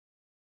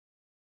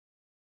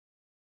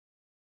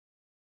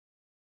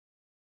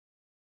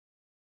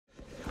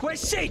Where's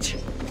Sid?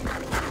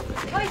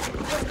 Hey!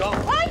 Let's go.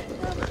 Hey!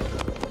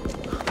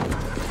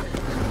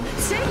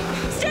 Steve!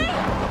 Steve!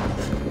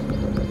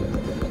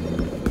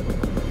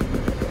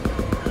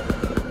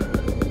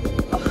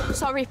 Oh,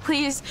 sorry,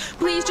 please.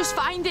 Please, just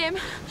find him.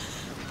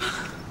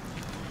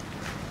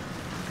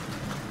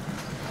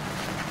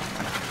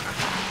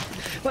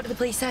 What did the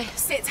police say?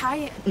 Sit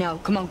tight. No,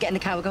 come on, get in the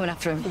car, we're going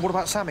after him. What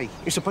about Sammy?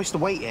 You're supposed to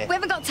wait here. We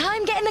haven't got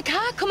time, get in the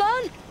car, come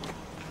on!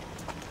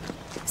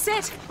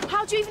 Sid,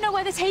 how do you even know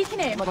where they're taking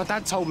him? My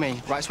dad told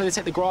me. Right, it's where they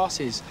take the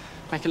grasses.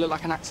 Make it look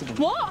like an accident.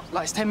 What?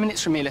 Like, it's 10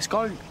 minutes from here, let's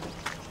go.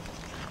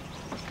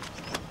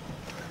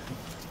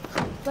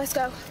 Let's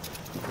go.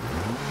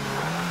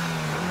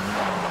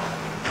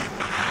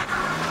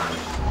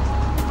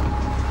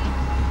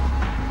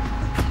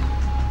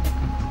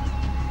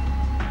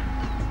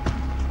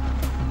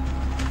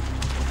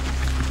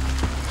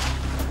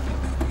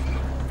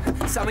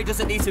 Sammy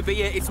doesn't need to be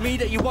here. It's me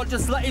that you want.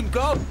 Just let him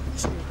go.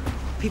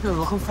 People are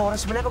looking for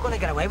us. We're never going to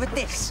get away with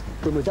this.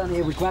 When we're done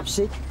here, we grab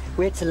Sid.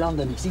 We're head to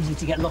London. It's easy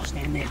to get lost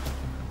down there.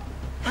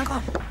 Hang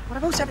on. What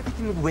about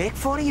everything we work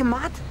for? Are you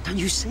mad? Don't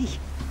you see?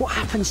 What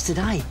happens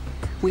today?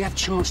 We have a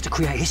chance to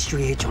create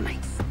history here, Johnny.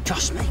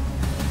 Trust me.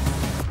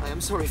 I am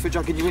sorry for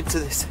dragging you into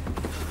this.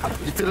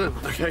 You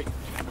didn't, okay?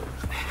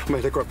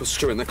 Made her grab a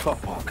stew in the car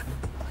park.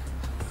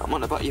 I'm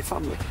on about your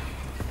family.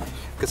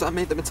 Because I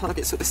made them a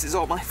target, so this is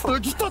all my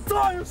fault. Just don't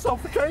die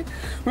yourself, okay?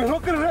 We're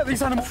not going to let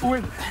these animals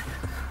win.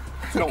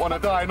 You don't want to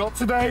die, not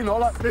today, not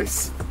like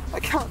this.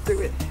 I can't do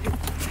it.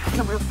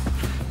 Come on.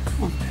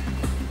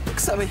 Look,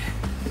 Sammy,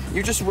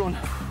 you just run.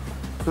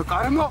 Look,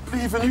 I am not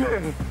leaving you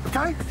here,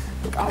 okay?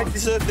 Look, I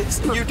deserve this.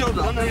 You don't.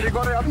 I nearly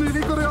got it, I nearly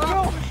got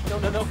it. No,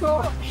 no, no.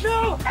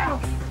 No! No!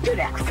 Get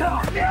out, come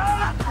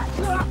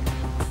on!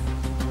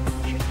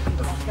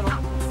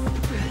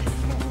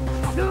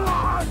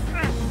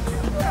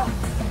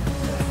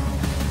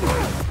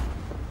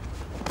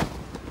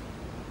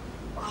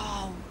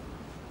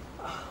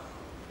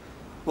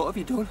 What have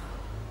you done?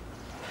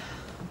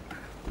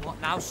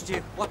 What now,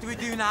 Stu? What do we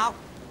do now?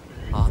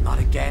 Oh, not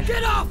again.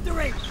 Get after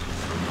him!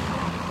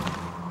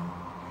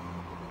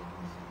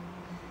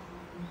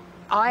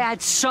 I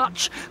had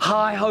such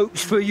high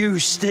hopes for you,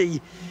 Steve.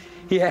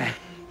 Yeah.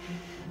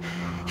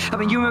 I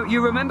mean,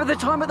 you remember the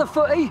time at the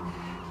footy?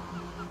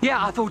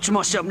 Yeah, I thought to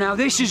myself, now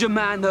this is a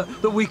man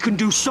that we can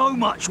do so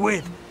much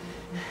with.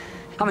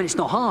 I mean, it's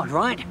not hard,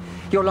 right?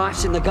 Your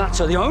life's in the guts,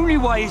 so the only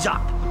way is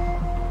up.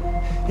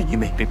 And you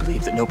made me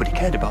believe that nobody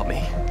cared about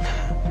me.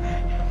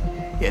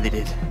 Yeah, they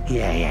did.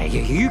 Yeah,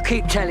 you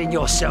keep telling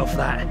yourself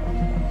that.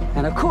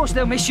 And of course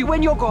they'll miss you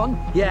when you're gone.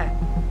 Yeah.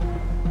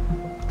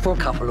 For a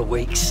couple of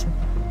weeks.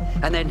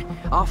 And then,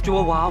 after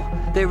a while,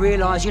 they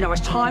realise, you know,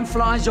 as time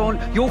flies on,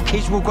 your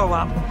kids will grow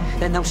up.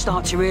 Then they'll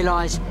start to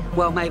realise,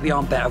 well, maybe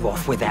I'm better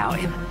off without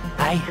him.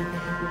 Eh?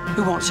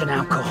 Who wants an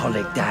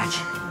alcoholic dad?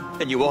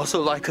 And you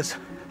also like us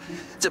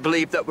to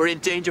believe that we're in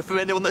danger from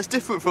anyone that's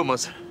different from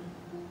us.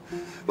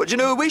 But do you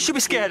know who we should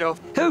be scared of?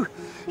 Who?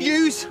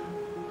 Yous.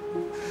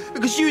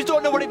 Because yous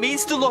don't know what it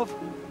means to love.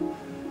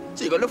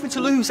 So you've got nothing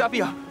to lose, have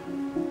you?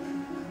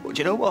 But do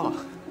you know what?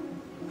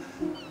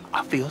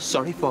 I feel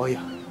sorry for you.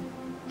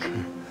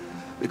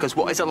 Because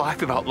what is a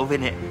life without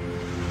loving it?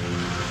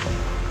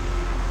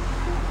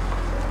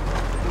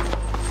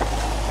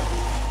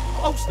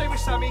 I'll stay with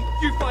Sammy.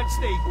 You find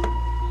Steve.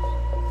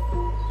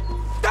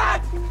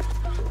 Dad!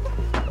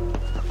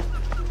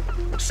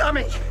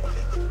 Sammy!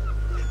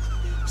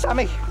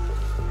 Sammy!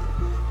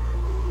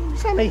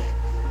 Sammy!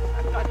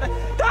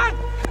 Dad!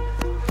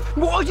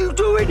 What are you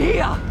doing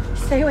here?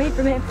 Stay away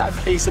from him. Dad,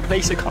 please, the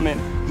police are coming.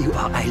 You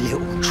are a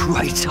little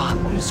traitor.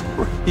 I'm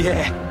sorry.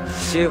 Yeah.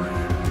 Stu,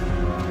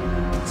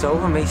 it's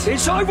over, mate.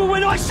 It's over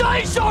when I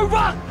say it's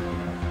over!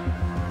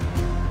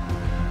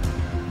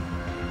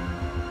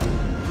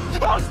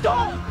 Oh,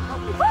 stop!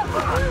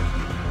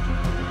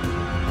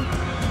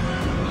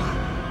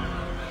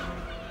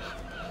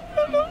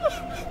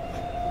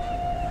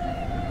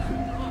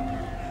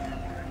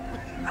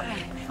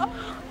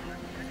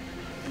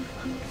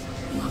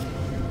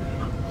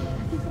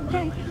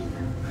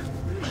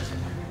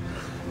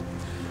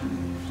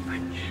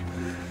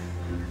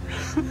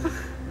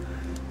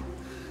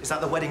 Is that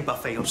the wedding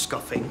buffet you're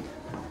scoffing?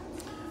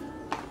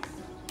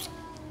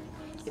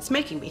 It's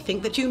making me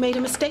think that you made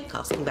a mistake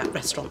asking that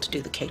restaurant to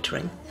do the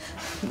catering.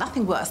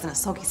 Nothing worse than a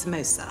soggy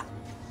samosa.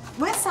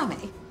 Where's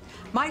Sammy?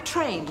 My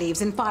train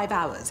leaves in 5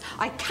 hours.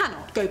 I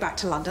cannot go back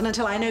to London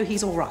until I know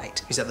he's all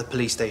right. He's at the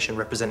police station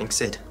representing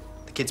Sid.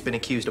 The kid's been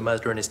accused of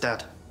murdering his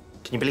dad.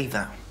 Can you believe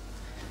that?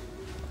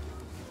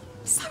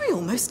 Sammy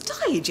almost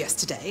died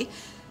yesterday,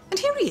 and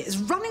here he is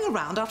running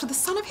around after the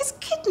son of his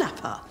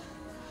kidnapper.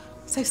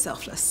 So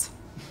selfless.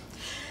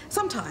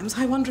 Sometimes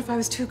I wonder if I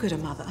was too good a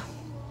mother.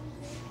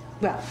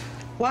 Well,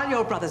 while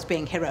your brother's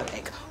being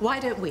heroic, why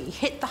don't we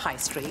hit the high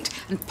street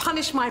and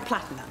punish my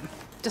platinum,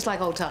 just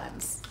like old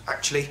times?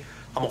 Actually,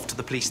 I'm off to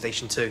the police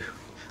station too.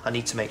 I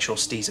need to make sure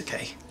Steve's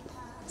okay.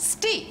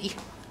 Steve?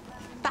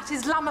 That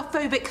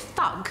Islamophobic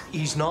thug?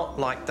 He's not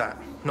like that.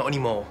 Not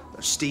anymore.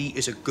 Steve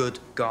is a good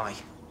guy.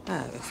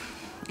 Oh,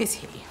 is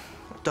he?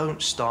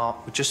 don't start.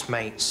 We're just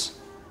mates.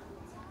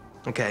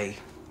 Okay,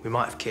 we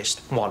might have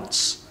kissed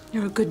once.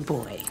 You're a good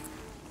boy.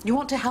 You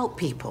want to help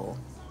people.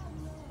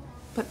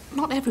 But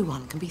not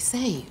everyone can be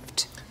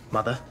saved.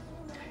 Mother,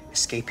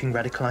 escaping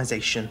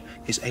radicalization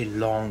is a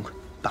long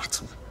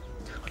battle.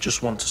 I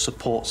just want to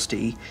support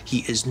Steve. He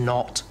is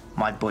not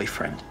my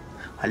boyfriend.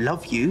 I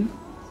love you,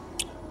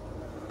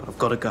 but I've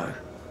got to go.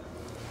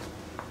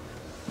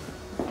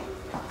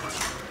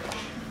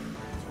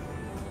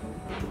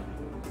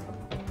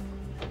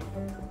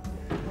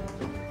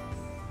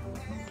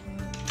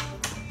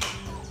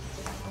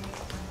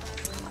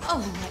 Oh,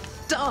 my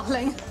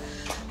darling.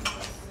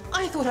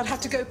 I thought I'd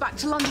have to go back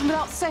to London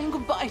without saying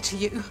goodbye to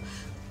you.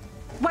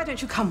 Why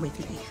don't you come with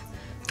me?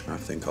 I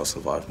think I'll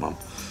survive, Mum.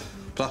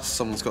 Plus,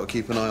 someone's got to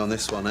keep an eye on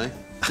this one, eh?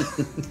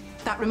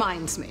 That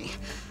reminds me.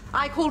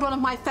 I called one of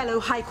my fellow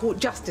High Court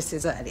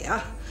justices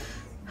earlier.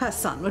 Her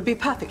son would be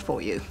perfect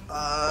for you.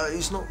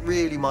 He's not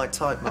really my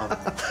type, Mum.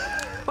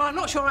 Well, I'm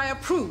not sure I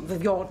approve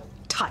of your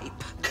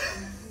type.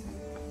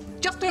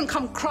 Just don't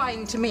come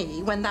crying to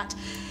me when that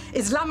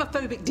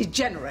Islamophobic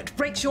degenerate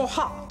breaks your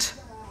heart.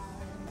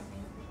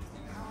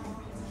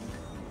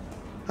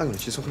 Hang on,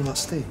 she's talking about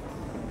Steve.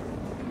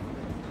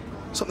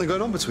 Something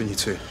going on between you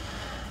two?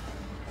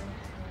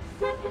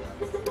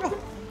 Oh,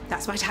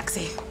 that's my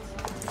taxi.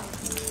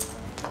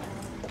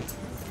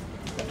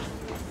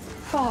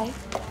 Bye.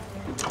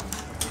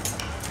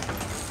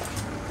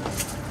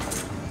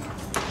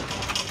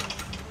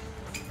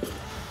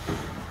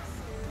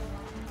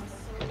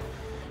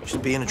 You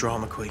should be in a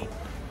drama queen.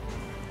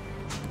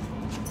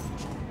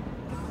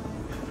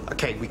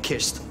 Okay, we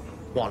kissed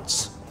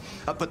once.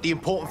 But the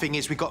important thing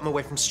is we got him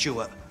away from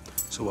Stuart.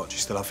 So what, do you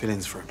still have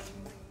feelings for him?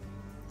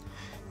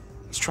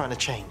 He's trying to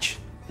change.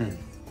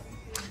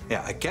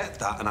 Yeah, I get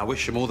that, and I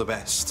wish him all the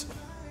best.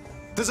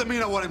 Doesn't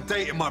mean I want him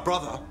dating my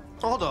brother.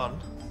 Hold on.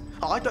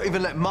 I don't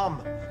even let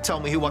Mum tell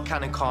me who I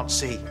can and can't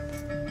see.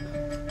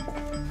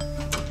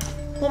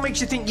 What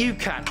makes you think you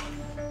can?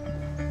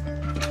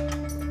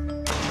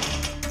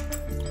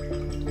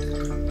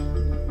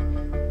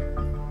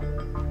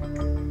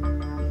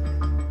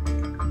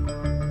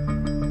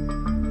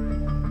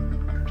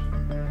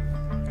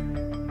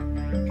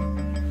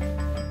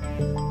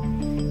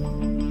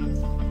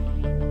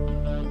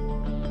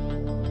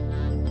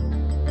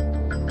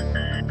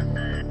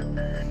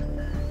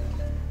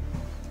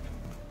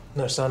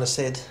 No sign of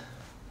Sid.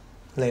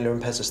 Layla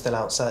and Pez are still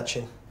out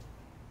searching.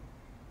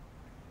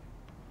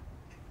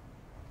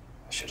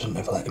 I shouldn't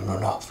have let him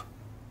run off.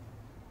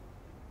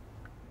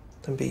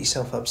 Don't beat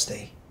yourself up,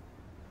 Steve.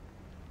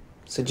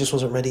 Sid just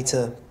wasn't ready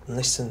to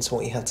listen to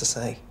what you had to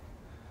say.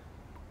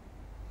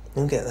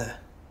 You'll get there.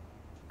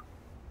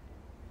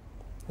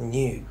 And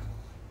you're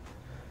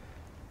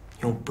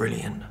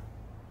brilliant.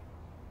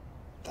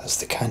 That's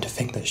the kind of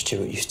thing that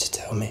Stuart used to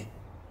tell me.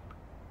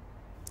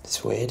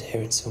 It's weird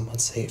hearing someone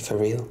say it for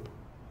real.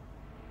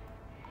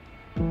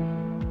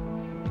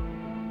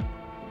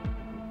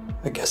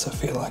 I guess I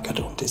feel like I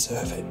don't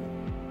deserve it.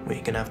 Well,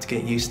 you're gonna have to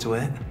get used to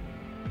it.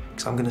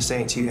 Because I'm gonna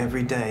say it to you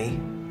every day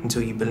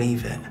until you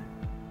believe it.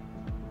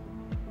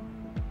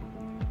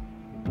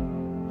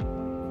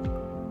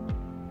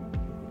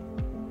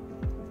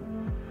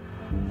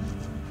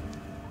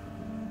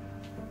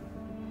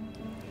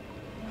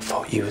 I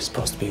thought you were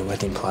supposed to be a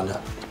wedding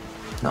planner,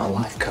 not a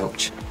life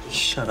coach.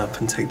 Shut up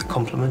and take the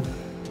compliment.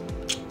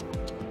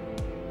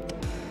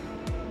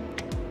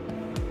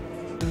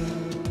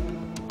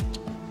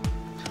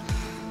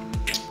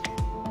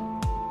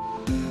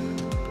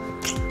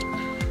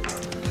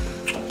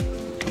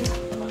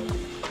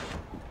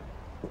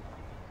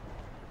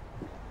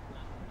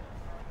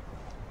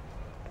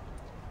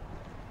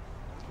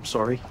 I'm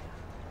sorry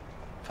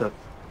for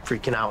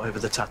freaking out over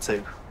the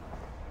tattoo.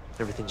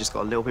 Everything just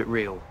got a little bit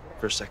real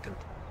for a second.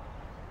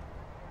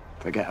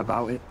 Forget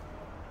about it.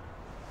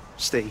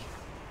 Steve,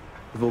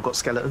 we've all got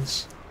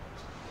skeletons.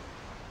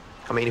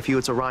 I mean, if you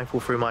were to rifle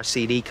through my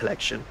CD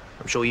collection,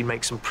 I'm sure you'd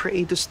make some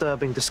pretty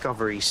disturbing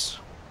discoveries.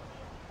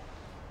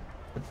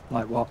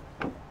 Like what?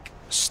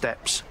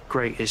 Steps'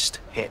 greatest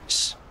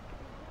hits.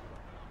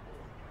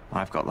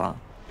 I've got that.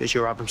 Here's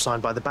your album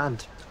signed by the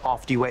band,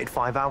 after you waited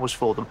 5 hours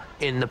for them,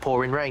 in the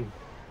pouring rain.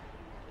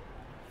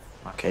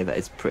 Okay, that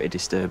is pretty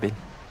disturbing.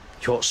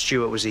 You thought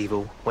Stuart was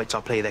evil. Wait till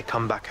I play their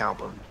comeback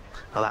album.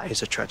 Now that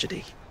is a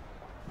tragedy.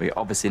 Well, you're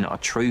obviously not a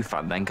true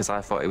fan then, because I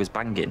thought it was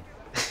banging.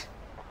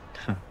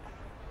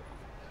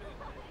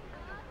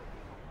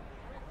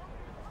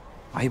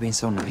 Why are you being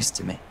so nice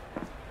to me?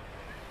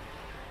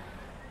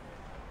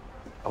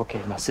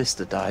 Okay, my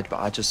sister died, but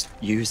I just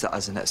used that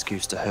as an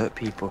excuse to hurt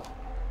people.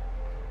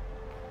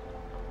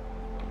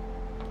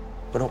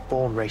 We're not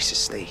born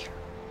racistly.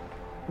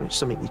 It's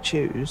something you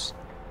choose,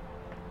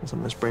 and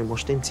something that's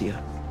brainwashed into you.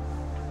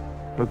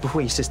 But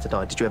before your sister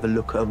died, did you ever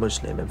look at a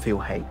Muslim and feel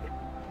hate?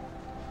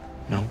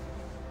 No.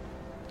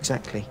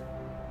 Exactly.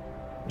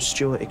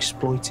 Stuart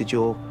exploited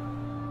your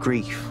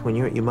grief when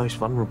you're at your most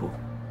vulnerable.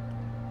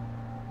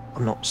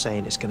 I'm not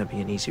saying it's going to be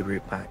an easy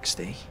route back,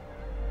 Steve.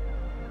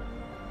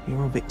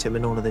 You're a victim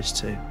in all of this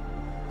too.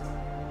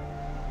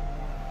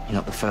 You're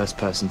not the first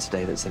person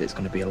today that said it's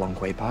going to be a long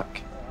way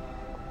back.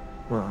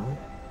 Well,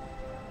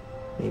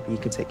 maybe you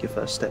can take your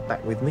first step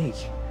back with me.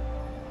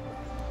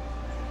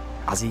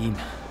 Azim,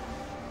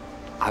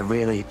 I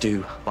really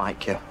do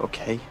like you,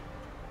 okay?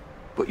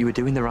 But you were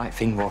doing the right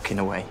thing walking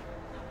away.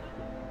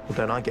 Well,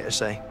 don't I get a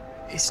say?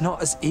 It's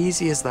not as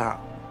easy as that.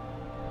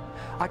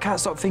 I can't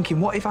stop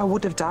thinking, what if I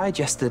would have died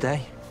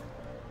yesterday?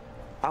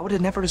 I would have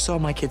never saw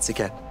my kids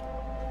again.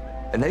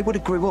 And they would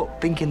have grew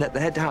up thinking that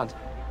their dad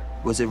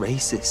was a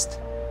racist.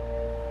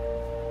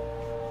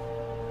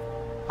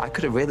 I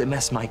could have really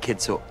messed my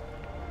kids up.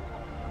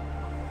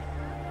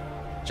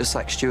 Just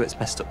like Stuart's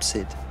messed up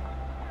Sid.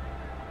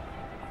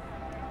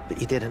 But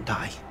you didn't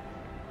die.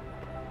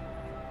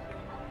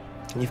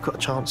 And you've got a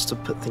chance to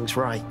put things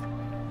right.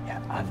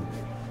 Yeah, and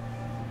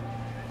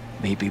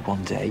maybe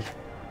one day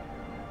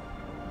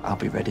I'll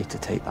be ready to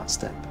take that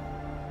step.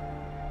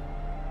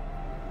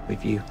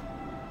 With you.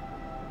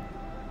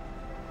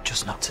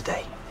 Just not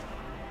today.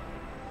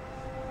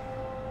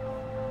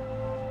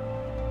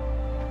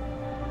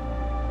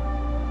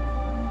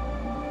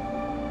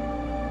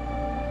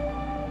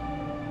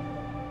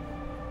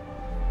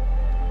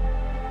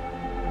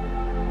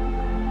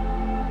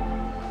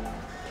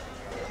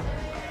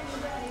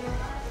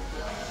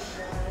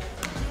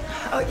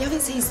 Oh, you haven't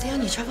seen Steve on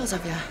your travels,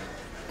 have you?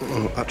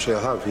 Well, actually,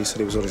 I have. He said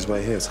he was on his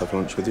way here to have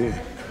lunch with you.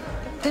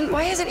 Then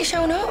why hasn't he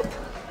shown up?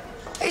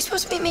 Are you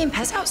supposed to meet me and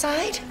Pez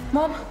outside?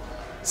 Mum,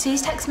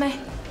 Steve's text me.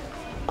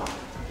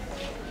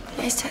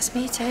 Yeah, he's texted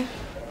me too.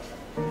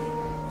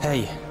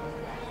 Hey,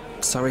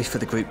 sorry for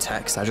the group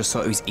text. I just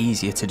thought it was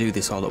easier to do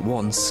this all at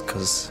once,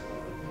 because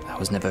I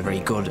was never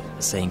very good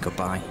at saying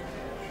goodbye.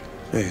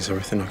 Hey, is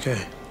everything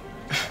okay?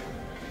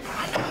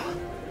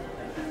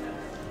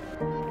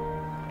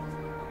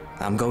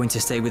 I'm going to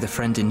stay with a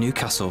friend in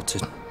Newcastle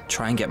to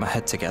try and get my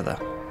head together.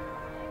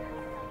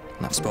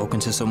 And I've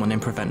spoken to someone in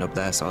Prevent up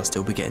there, so I'll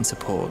still be getting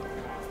support.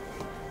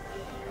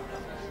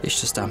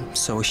 It's just I'm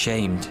so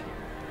ashamed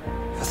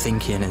for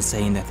thinking and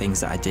saying the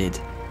things that I did.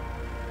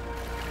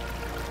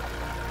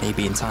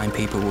 Maybe in time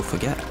people will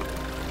forget.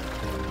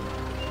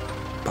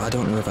 But I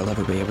don't know if I'll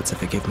ever be able to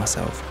forgive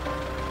myself.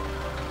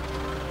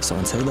 So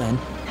until then,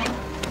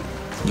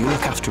 you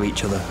look after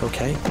each other,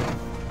 okay?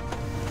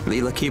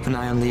 Leela, keep an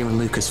eye on Leo and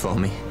Lucas for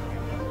me.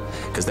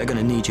 Because they're going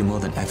to need you more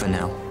than ever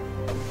now.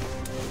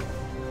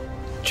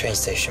 Train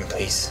station,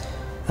 please.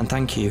 And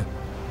thank you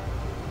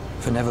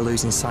for never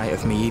losing sight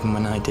of me even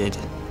when I did.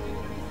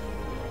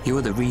 You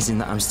are the reason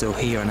that I'm still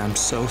here, and I'm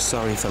so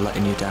sorry for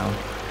letting you down.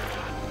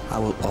 I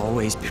will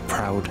always be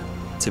proud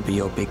to be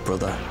your big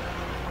brother.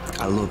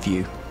 I love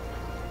you.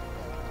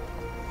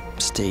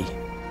 Steve.